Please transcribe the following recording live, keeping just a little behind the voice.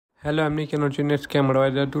Hello, I'm Nick, your scam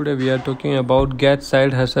advisor. Today we are talking about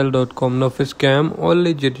GetsideHustle.com. No scam, all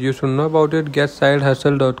legit. You should know about it.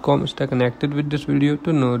 GetsideHustle.com. Stay connected with this video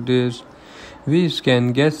to know this. We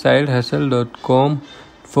scan GetsideHustle.com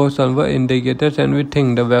for server indicators and we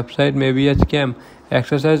think the website may be a scam.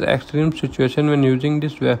 Exercise extreme situation when using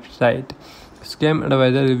this website. Scam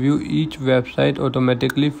advisor review each website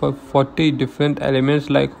automatically for 40 different elements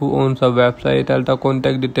like who owns a website, all the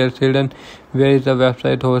contact details hidden, where is the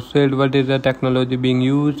website hosted, what is the technology being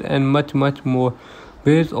used, and much more.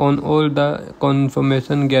 Based on all the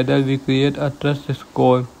information gathered, we create a trust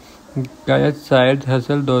score.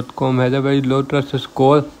 GetsideHustle.com has a very low trust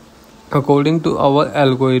score according to our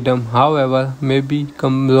algorithm. However, may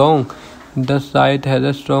become wrong. The site has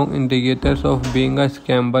a strong indicators of being a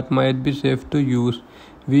scam but might be safe to use.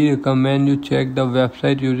 We recommend you check the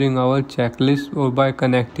website using our checklist or by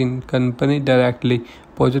connecting company directly.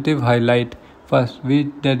 Positive highlight. First, we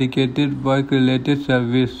dedicated work-related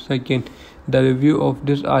service. Second, the review of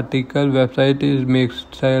this article website is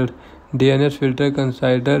mixed. Third, DNS filter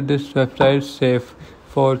consider this website safe.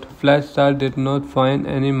 Fourth, Flash Star did not find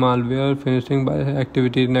any malware finishing by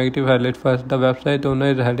activity. Negative highlight. First, the website owner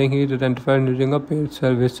is hiding his identified using a paid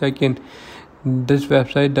service. Second, this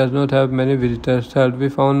website does not have many visitors. Third, we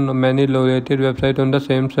found many low-rated websites on the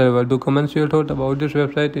same server. Do comment your thought about this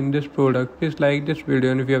website in this product. Please like this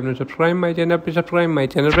video, and if you have not subscribed my channel, please subscribe my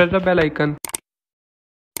channel. Press the bell icon.